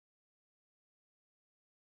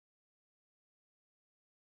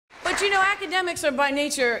But you know, academics are by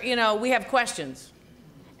nature, you know, we have questions.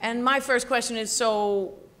 And my first question is,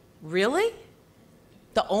 so really?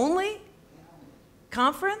 The only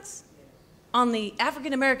conference on the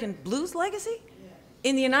African American blues legacy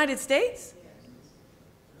in the United States?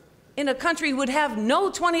 In a country who would have no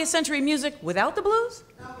 20th century music without the blues?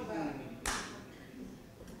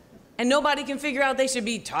 And nobody can figure out they should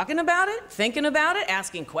be talking about it, thinking about it,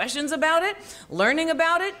 asking questions about it, learning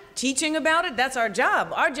about it, teaching about it. That's our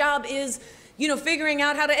job. Our job is, you know, figuring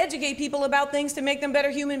out how to educate people about things to make them better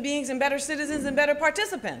human beings and better citizens and better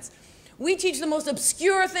participants. We teach the most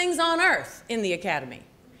obscure things on earth in the academy,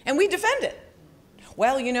 and we defend it.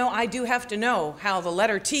 Well, you know, I do have to know how the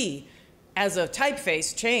letter T as a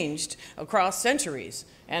typeface changed across centuries,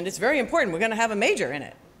 and it's very important. We're going to have a major in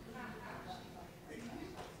it.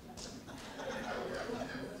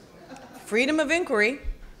 Freedom of inquiry,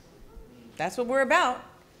 that's what we're about.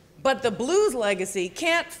 But the blues legacy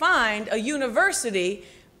can't find a university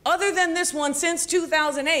other than this one since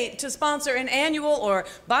 2008 to sponsor an annual or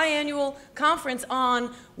biannual conference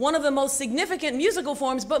on one of the most significant musical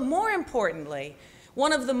forms, but more importantly,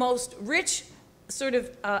 one of the most rich sort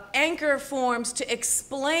of anchor forms to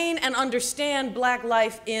explain and understand Black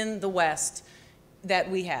life in the West that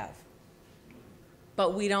we have.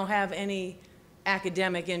 But we don't have any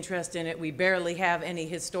academic interest in it. We barely have any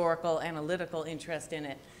historical, analytical interest in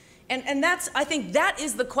it. And that's, I think that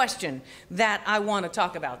is the question that I want to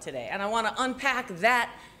talk about today. And I want to unpack that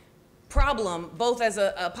problem both as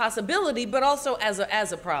a possibility, but also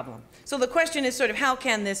as a problem. So the question is sort of, how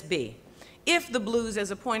can this be? If the blues as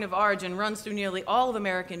a point of origin runs through nearly all of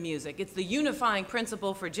American music, it's the unifying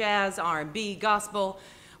principle for jazz, R&B, gospel,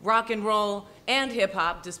 rock and roll, and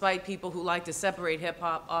hip-hop, despite people who like to separate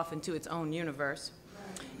hip-hop off into its own universe.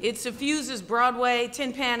 It suffuses Broadway,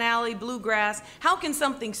 Tin Pan Alley, bluegrass. How can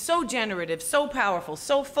something so generative, so powerful,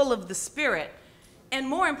 so full of the spirit, and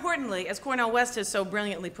more importantly, as Cornel West has so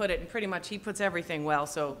brilliantly put it, and pretty much he puts everything well,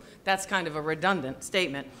 so that's kind of a redundant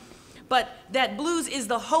statement, but that blues is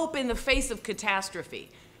the hope in the face of catastrophe.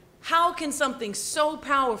 How can something so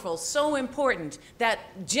powerful, so important,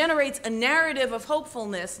 that generates a narrative of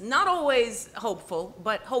hopefulness, not always hopeful,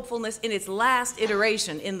 but hopefulness in its last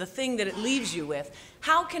iteration, in the thing that it leaves you with,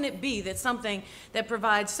 how can it be that something that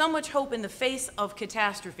provides so much hope in the face of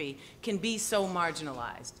catastrophe can be so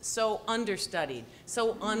marginalized, so understudied,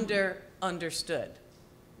 so understood?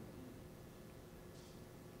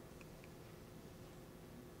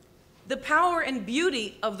 The power and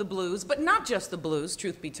beauty of the blues, but not just the blues,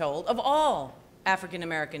 truth be told, of all African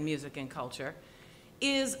American music and culture,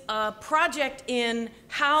 is a project in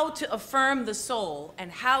how to affirm the soul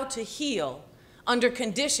and how to heal under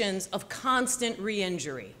conditions of constant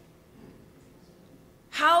re-injury.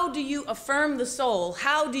 How do you affirm the soul?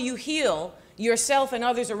 How do you heal yourself and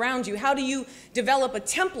others around you? How do you develop a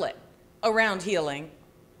template around healing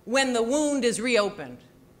when the wound is reopened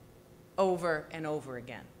over and over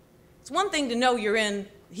again? It's one thing to know you're in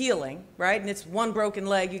healing, right? And it's one broken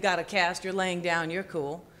leg, you got a cast, you're laying down, you're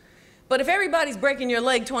cool. But if everybody's breaking your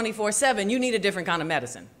leg 24/7, you need a different kind of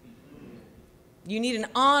medicine. You need an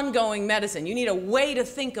ongoing medicine. You need a way to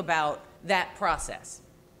think about that process.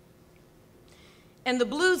 And the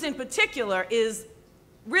blues in particular is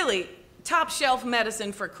really top shelf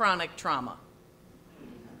medicine for chronic trauma.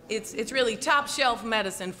 It's really top shelf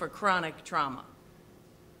medicine for chronic trauma.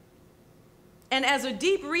 And as a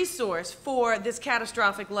deep resource for this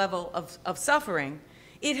catastrophic level of suffering,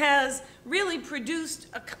 it has really produced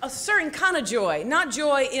a certain kind of joy, not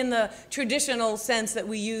joy in the traditional sense that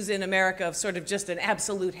we use in America of sort of just an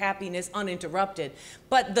absolute happiness uninterrupted,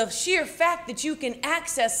 but the sheer fact that you can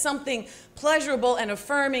access something pleasurable and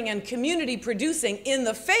affirming and community producing in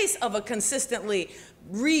the face of a consistently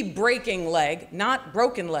re-breaking leg, not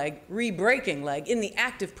broken leg, re-breaking leg in the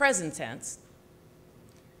active present tense,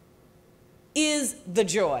 is the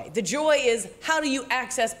joy. The joy is, how do you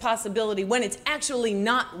access possibility when it's actually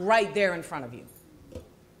not right there in front of you?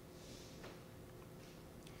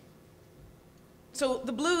 So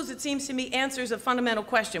the blues, it seems to me, answers a fundamental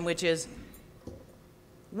question, which is,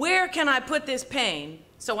 where can I put this pain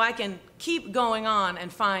so I can keep going on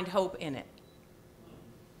and find hope in it?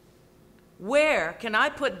 Where can I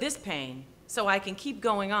put this pain so I can keep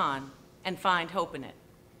going on and find hope in it?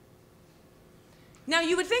 Now,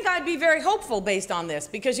 you would think I'd be very hopeful based on this,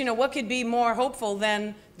 because, you know, what could be more hopeful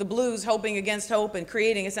than the blues hoping against hope and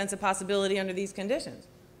creating a sense of possibility under these conditions?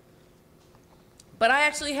 But I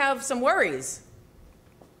actually have some worries.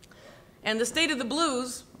 And the state of the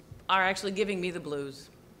blues are actually giving me the blues.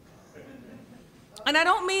 And I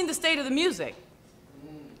don't mean the state of the music.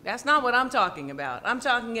 That's not what I'm talking about. I'm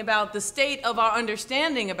talking about the state of our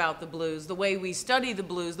understanding about the blues, the way we study the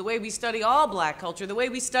blues, the way we study all black culture, the way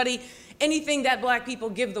we study anything that black people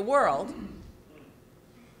give the world,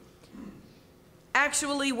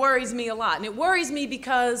 actually worries me a lot. And it worries me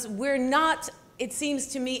because we're not, it seems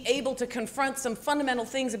to me, able to confront some fundamental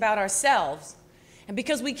things about ourselves. And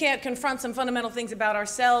because we can't confront some fundamental things about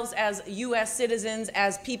ourselves as US citizens,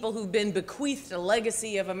 as people who've been bequeathed a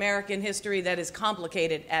legacy of American history that is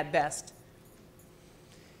complicated at best,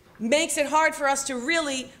 makes it hard for us to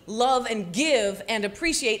really love and give and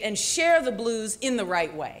appreciate and share the blues in the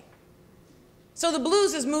right way. So the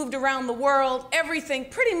blues has moved around the world. Everything,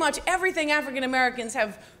 pretty much everything African Americans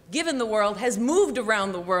have given the world has moved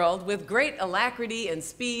around the world with great alacrity and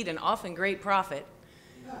speed and often great profit.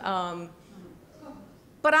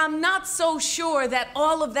 But I'm not so sure that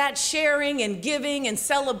all of that sharing and giving and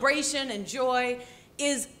celebration and joy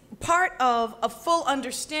is part of a full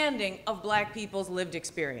understanding of black people's lived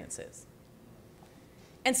experiences.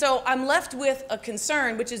 And so I'm left with a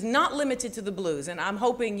concern which is not limited to the blues, and I'm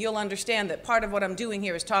hoping you'll understand that part of what I'm doing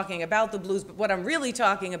here is talking about the blues, but what I'm really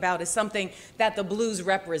talking about is something that the blues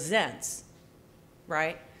represents,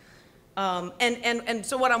 right? And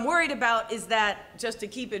so what I'm worried about is that, just to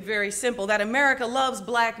keep it very simple, that America loves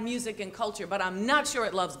black music and culture, but I'm not sure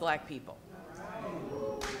it loves black people.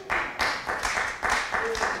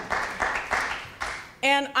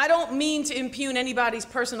 And I don't mean to impugn anybody's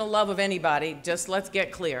personal love of anybody, just let's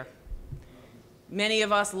get clear. Many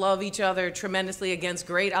of us love each other tremendously against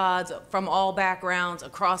great odds from all backgrounds,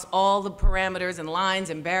 across all the parameters and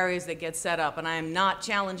lines and barriers that get set up, and I am not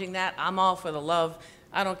challenging that. I'm all for the love.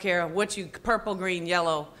 I don't care what you, purple, green,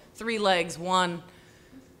 yellow, 3 legs, 1,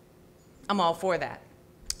 I'm all for that.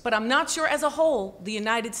 But I'm not sure as a whole the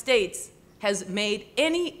United States has made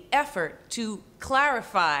any effort to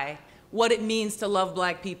clarify what it means to love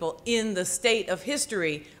black people in the state of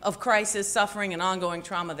history of crisis, suffering, and ongoing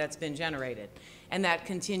trauma that's been generated, and that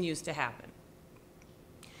continues to happen.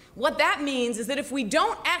 What that means is that if we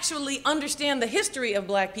don't actually understand the history of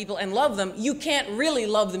black people and love them, you can't really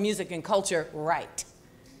love the music and culture right.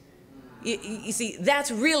 You see,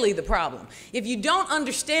 that's really the problem. If you don't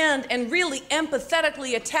understand and really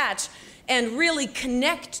empathetically attach and really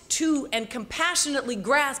connect to and compassionately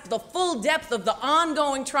grasp the full depth of the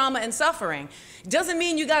ongoing trauma and suffering, doesn't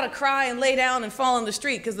mean you gotta cry and lay down and fall in the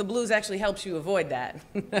street, because the blues actually helps you avoid that.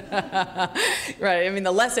 Right, I mean,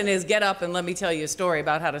 the lesson is get up and let me tell you a story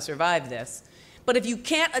about how to survive this. But if you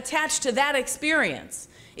can't attach to that experience,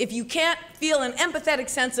 if you can't feel an empathetic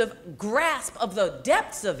sense of grasp of the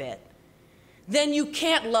depths of it, then you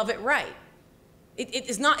can't love it right.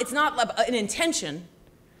 It's not an intention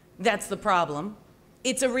that's the problem.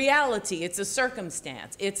 It's a reality, it's a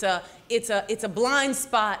circumstance, it's a blind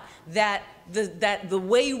spot that the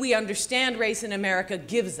way we understand race in America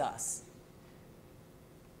gives us.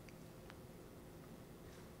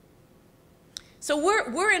 So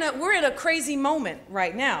we're in a crazy moment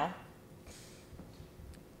right now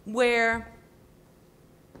where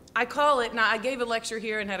I call it, now I gave a lecture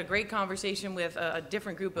here and had a great conversation with a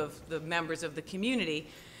different group of the members of the community.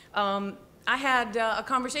 I had a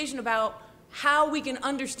conversation about how we can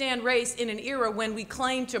understand race in an era when we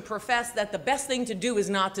claim to profess that the best thing to do is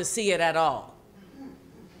not to see it at all.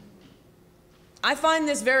 I find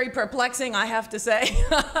this very perplexing, I have to say.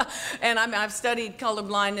 And I've studied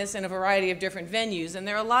colorblindness in a variety of different venues, and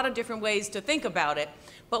there are a lot of different ways to think about it.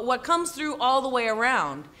 But what comes through all the way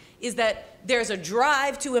around is that there's a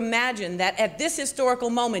drive to imagine that at this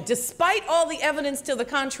historical moment, despite all the evidence to the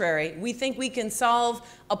contrary, we think we can solve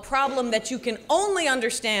a problem that you can only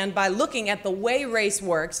understand by looking at the way race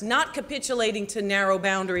works, not capitulating to narrow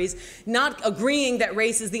boundaries, not agreeing that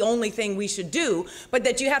race is the only thing we should do, but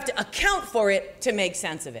that you have to account for it to make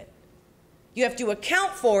sense of it. You have to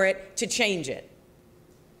account for it to change it.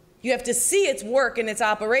 You have to see its work and its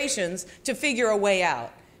operations to figure a way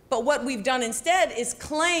out. But what we've done instead is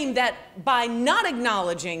claim that by not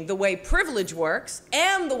acknowledging the way privilege works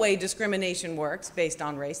and the way discrimination works based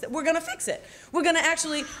on race, that we're going to fix it. We're going to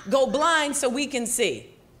actually go blind so we can see.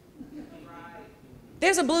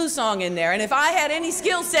 There's a blues song in there, and if I had any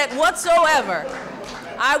skill set whatsoever,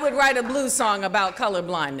 I would write a blues song about color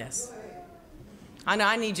blindness. I know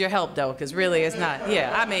I need your help though, because really it's not.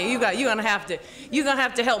 Yeah, I mean, you're gonna have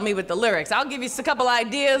to help me with the lyrics. I'll give you a couple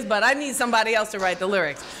ideas, but I need somebody else to write the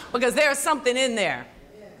lyrics because there's something in there.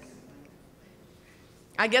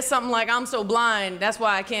 I guess something like I'm so blind, that's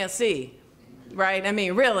why I can't see, right? I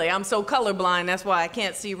mean, really, I'm so colorblind, that's why I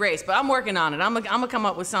can't see race. But I'm working on it. I'm gonna come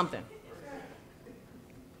up with something.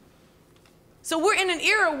 So we're in an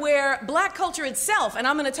era where black culture itself, and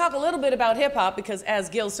I'm going to talk a little bit about hip hop because as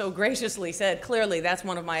Gil so graciously said, clearly that's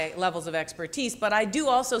one of my levels of expertise, but I do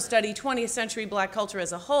also study 20th century black culture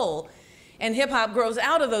as a whole, and hip hop grows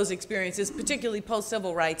out of those experiences, particularly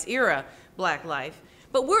post-civil rights era black life.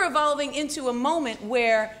 But we're evolving into a moment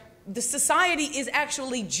where the society is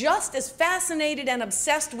actually just as fascinated and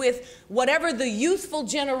obsessed with whatever the youthful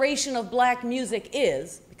generation of black music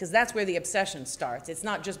is, because that's where the obsession starts. It's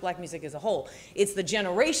not just black music as a whole. It's the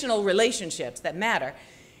generational relationships that matter,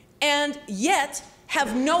 and yet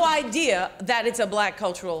have no idea that it's a black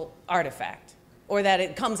cultural artifact or that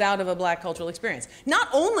it comes out of a black cultural experience. Not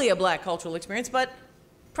only a black cultural experience, but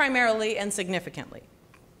primarily and significantly.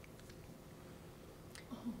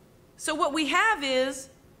 So what we have is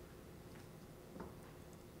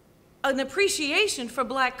an appreciation for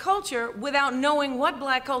black culture without knowing what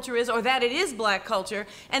black culture is or that it is black culture,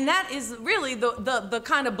 and that is really the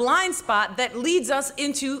kind of blind spot that leads us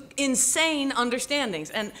into insane understandings.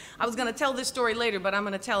 And I was going to tell this story later, but I'm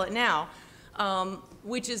going to tell it now,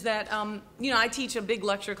 which is that, you know, I teach a big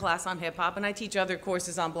lecture class on hip hop, and I teach other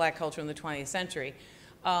courses on black culture in the 20th century.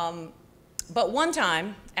 But one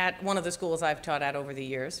time, at one of the schools I've taught at over the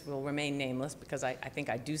years, will remain nameless because I think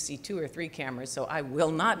I do see 2 or 3 cameras, so I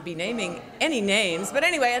will not be naming any names. But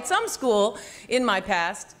anyway, at some school in my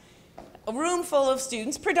past, a room full of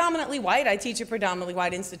students, predominantly white. I teach at predominantly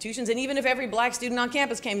white institutions, and even if every black student on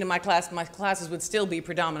campus came to my classes would still be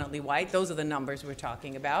predominantly white. Those are the numbers we're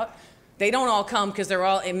talking about. They don't all come because they're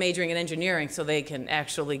all majoring in engineering so they can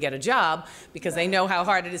actually get a job, because they know how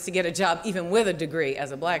hard it is to get a job even with a degree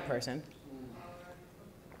as a black person.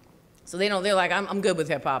 So they're like, I'm good with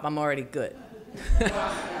hip hop, I'm already good.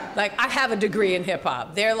 Like, I have a degree in hip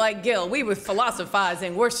hop. They're like, Gil, we were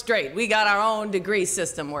philosophizing, we're straight. We got our own degree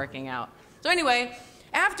system working out. So anyway,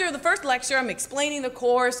 after the first lecture, I'm explaining the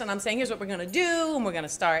course and I'm saying, here's what we're gonna do, and we're gonna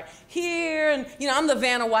start here. And you know, I'm the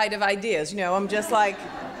Vanna White of ideas, you know, I'm just like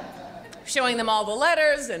showing them all the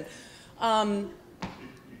letters. And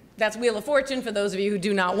that's Wheel of Fortune for those of you who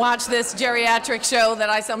do not watch this geriatric show that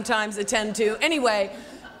I sometimes attend to. Anyway,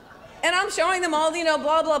 and I'm showing them all, you know,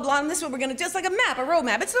 blah, blah, blah, and this is what we're gonna, just like a map, a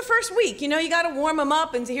roadmap. It's the first week, you know, you gotta warm them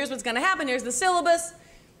up, and here's what's gonna happen, here's the syllabus.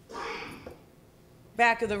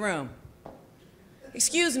 Back of the room.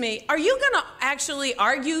 Excuse me, are you gonna actually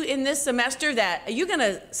argue in this semester that, are you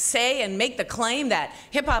gonna say and make the claim that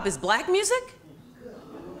hip hop is black music?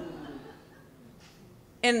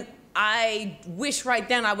 And I wish right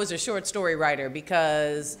then I was a short story writer,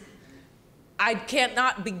 because I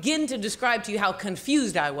cannot begin to describe to you how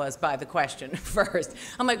confused I was by the question first.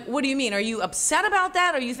 I'm like, what do you mean? Are you upset about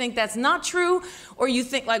that? Or you think that's not true? Or you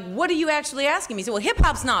think, like, what are you actually asking me? He said, well, hip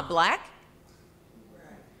hop's not black.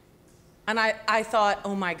 And I thought,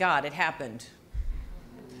 oh my God, it happened.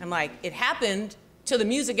 I'm like, it happened to the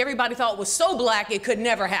music everybody thought was so black it could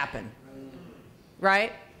never happen,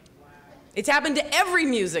 right? It's happened to every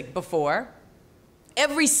music before,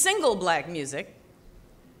 every single black music.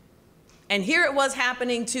 And here it was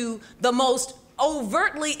happening to the most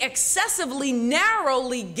overtly, excessively,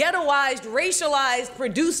 narrowly ghettoized, racialized,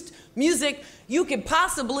 produced music you could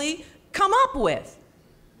possibly come up with.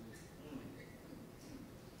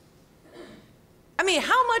 I mean,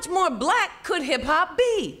 how much more black could hip hop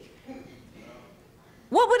be?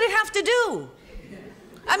 What would it have to do?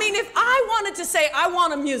 I mean, if I wanted to say I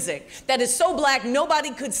want a music that is so black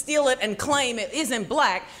nobody could steal it and claim it isn't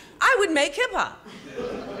black, I would make hip hop.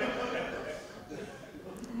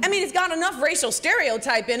 I mean, it's got enough racial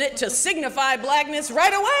stereotype in it to signify blackness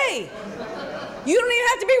right away. You don't even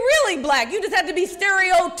have to be really black. You just have to be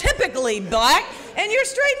stereotypically black, and you're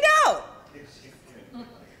straightened out.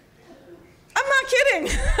 I'm not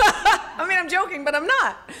kidding. I mean, I'm joking, but I'm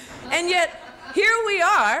not. And yet, here we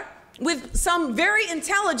are with some very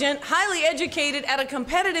intelligent, highly educated at a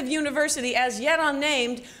competitive university, as yet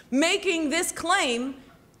unnamed, making this claim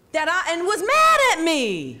that and was mad at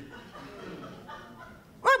me.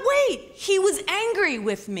 But wait, he was angry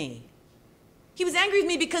with me. He was angry with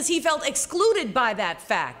me because he felt excluded by that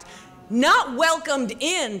fact, not welcomed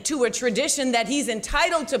into a tradition that he's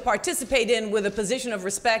entitled to participate in with a position of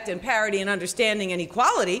respect and parity and understanding and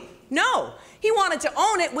equality. No, he wanted to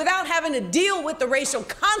own it without having to deal with the racial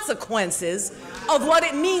consequences of what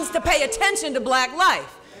it means to pay attention to black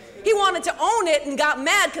life. He wanted to own it and got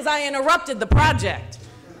mad because I interrupted the project.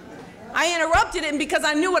 I interrupted him because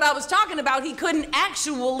I knew what I was talking about. He couldn't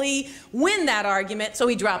actually win that argument, so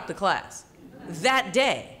he dropped the class that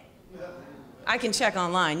day. I can check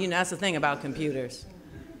online. You know, that's the thing about computers.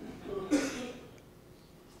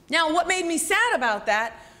 Now, what made me sad about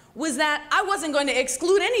that was that I wasn't going to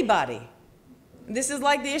exclude anybody. This is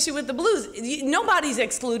like the issue with the blues. Nobody's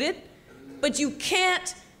excluded, but you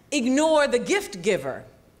can't ignore the gift giver.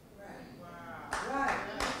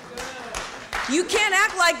 You can't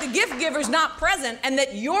act like the gift giver's not present and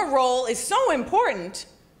that your role is so important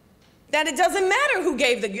that it doesn't matter who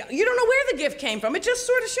gave the gift. You don't know where the gift came from. It just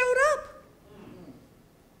sort of showed up.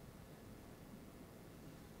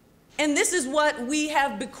 And this is what we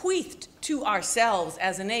have bequeathed to ourselves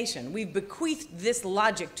as a nation. We've bequeathed this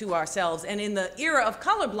logic to ourselves. And in the era of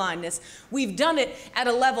colorblindness, we've done it at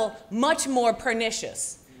a level much more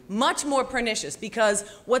pernicious. Much more pernicious, because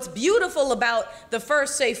what's beautiful about the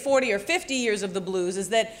first, say, 40 or 50 years of the blues is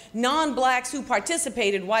that non-blacks who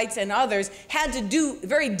participated, whites and others, had to do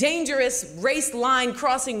very dangerous race line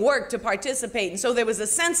crossing work to participate. And so there was a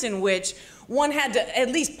sense in which one had to at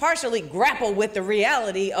least partially grapple with the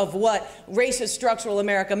reality of what racist structural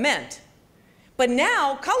America meant. But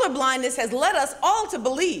now, colorblindness has led us all to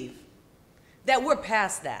believe that we're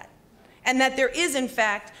past that, and that there is, in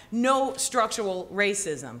fact, no structural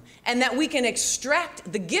racism, and that we can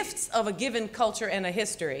extract the gifts of a given culture and a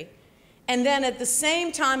history, and then at the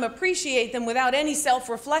same time appreciate them without any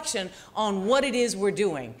self-reflection on what it is we're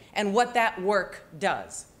doing and what that work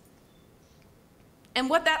does. And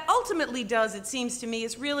what that ultimately does, it seems to me,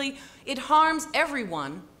 is really, it harms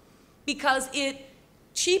everyone because it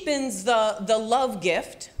cheapens the love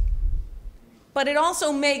gift, but it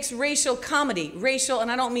also makes racial comedy, and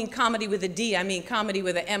I don't mean comedy with a D, I mean comedy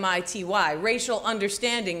with a M-I-T-Y, racial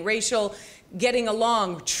understanding, racial getting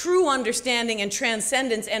along, true understanding and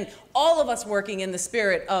transcendence, and all of us working in the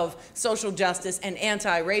spirit of social justice and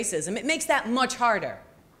anti-racism. It makes that much harder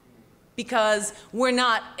because we're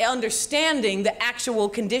not understanding the actual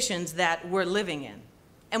conditions that we're living in.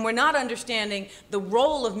 And we're not understanding the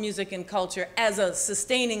role of music and culture as a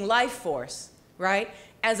sustaining life force, right?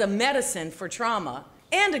 As a medicine for trauma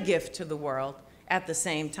and a gift to the world at the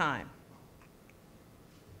same time.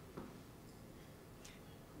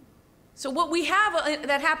 So what we have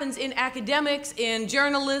that happens in academics, in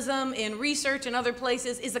journalism, in research and other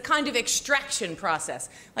places is a kind of extraction process,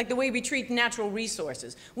 like the way we treat natural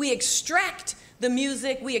resources. We extract the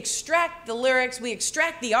music, we extract the lyrics, we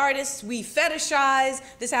extract the artists, we fetishize.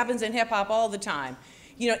 This happens in hip hop all the time.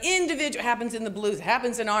 You know, individual, happens in the blues,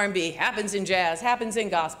 happens in R&B, happens in jazz, happens in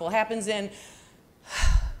gospel, happens in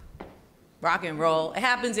rock and roll. It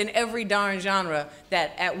happens in every darn genre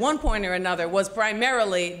that at one point or another was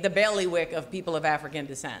primarily the bailiwick of people of African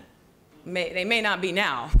descent. They may not be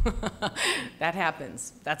now. That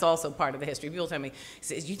happens. That's also part of the history. People tell me,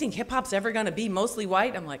 do you think hip hop's ever gonna be mostly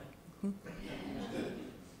white? I'm like,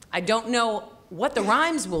 I don't know what the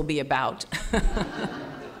rhymes will be about.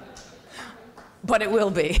 But it will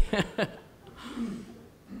be.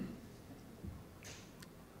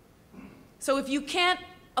 So if you can't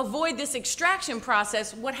avoid this extraction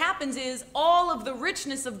process, what happens is all of the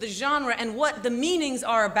richness of the genre and what the meanings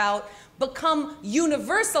are about become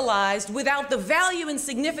universalized without the value and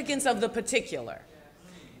significance of the particular.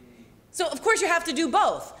 So of course you have to do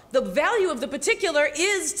both. The value of the particular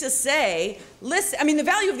is to say, listen, I mean the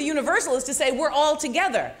value of the universal is to say we're all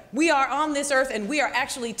together. We are on this earth and we are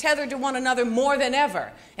actually tethered to one another more than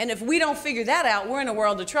ever. And if we don't figure that out, we're in a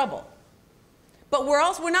world of trouble. But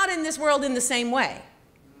we're not in this world in the same way.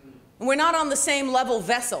 And we're not on the same level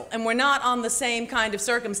vessel, and we're not on the same kind of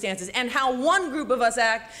circumstances. And how one group of us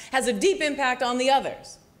act has a deep impact on the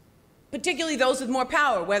others, particularly those with more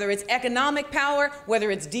power, whether it's economic power, whether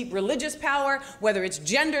it's deep religious power, whether it's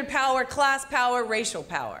gendered power, class power, racial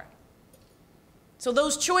power. So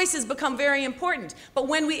those choices become very important. But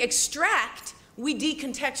when we extract, we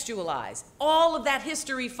decontextualize. All of that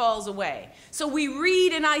history falls away. So we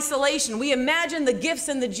read in isolation. We imagine the gifts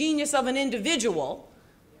and the genius of an individual,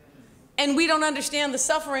 and we don't understand the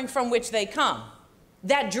suffering from which they come.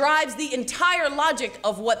 That drives the entire logic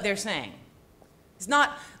of what they're saying. It's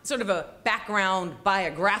not sort of a background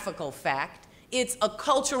biographical fact. It's a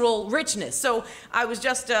cultural richness. So I was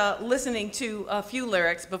just listening to a few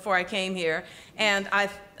lyrics before I came here, and I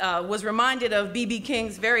was reminded of B.B.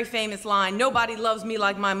 King's very famous line, "Nobody loves me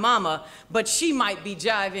like my mama, but she might be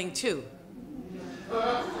jiving too."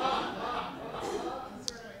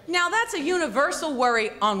 Now that's a universal worry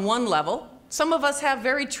on one level. Some of us have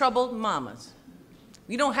very troubled mamas.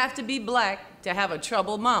 You don't have to be black to have a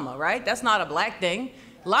troubled mama, right? That's not a black thing.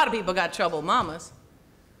 A lot of people got troubled mamas.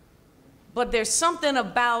 But there's something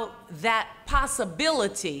about that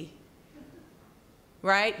possibility,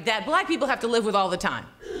 right, that black people have to live with all the time.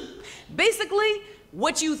 Basically,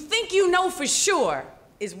 what you think you know for sure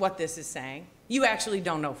is what this is saying. You actually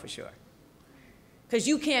don't know for sure. because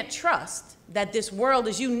you can't trust that this world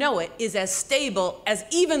as you know it is as stable as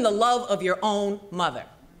even the love of your own mother.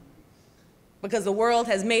 Because the world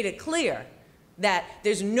has made it clear that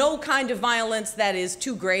there's no kind of violence that is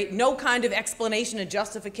too great, no kind of explanation and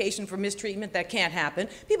justification for mistreatment that can't happen.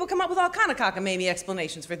 People come up with all kind of cockamamie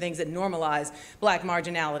explanations for things that normalize black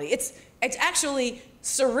marginality. It's actually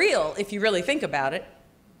surreal if you really think about it.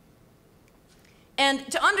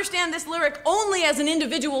 And to understand this lyric only as an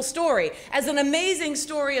individual story, as an amazing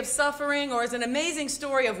story of suffering, or as an amazing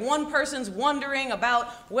story of one person's wondering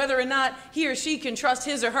about whether or not he or she can trust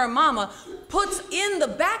his or her mama, puts in the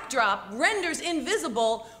backdrop, renders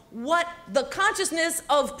invisible what the consciousness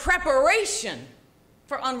of preparation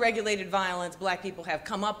for unregulated violence black people have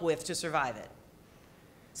come up with to survive it.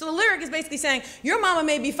 So the lyric is basically saying, your mama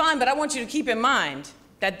may be fine, but I want you to keep in mind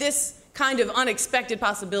that this kind of unexpected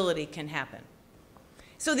possibility can happen.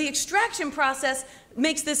 So the extraction process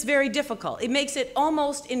makes this very difficult. It makes it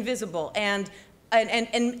almost invisible and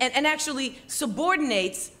actually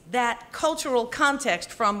subordinates that cultural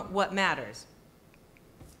context from what matters.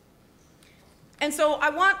 And so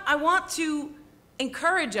I want to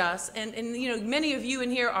encourage us, and you know, many of you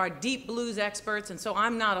in here are deep blues experts, and so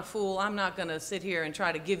I'm not a fool. I'm not going to sit here and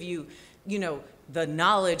try to give you, you know, the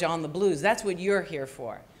knowledge on the blues. That's what you're here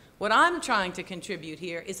for. What I'm trying to contribute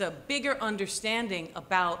here is a bigger understanding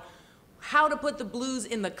about how to put the blues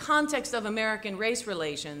in the context of American race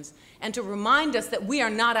relations and to remind us that we are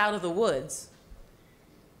not out of the woods.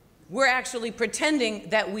 We're actually pretending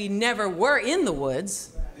that we never were in the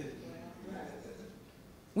woods.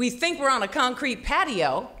 We think we're on a concrete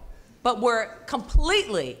patio, but we're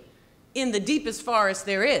completely in the deepest forest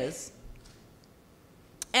there is.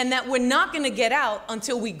 And that we're not going to get out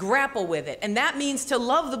until we grapple with it. And that means to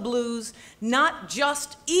love the blues not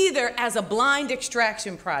just either as a blind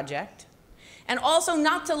extraction project, and also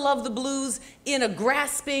not to love the blues in a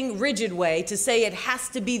grasping, rigid way, to say it has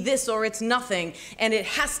to be this or it's nothing, and it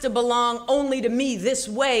has to belong only to me this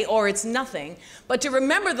way or it's nothing, but to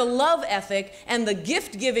remember the love ethic and the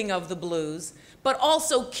gift-giving of the blues, but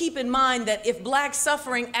also keep in mind that if black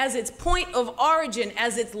suffering as its point of origin,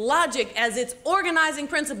 as its logic, as its organizing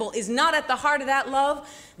principle is not at the heart of that love,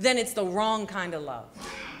 then it's the wrong kind of love.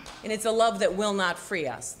 And it's a love that will not free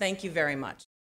us. Thank you very much.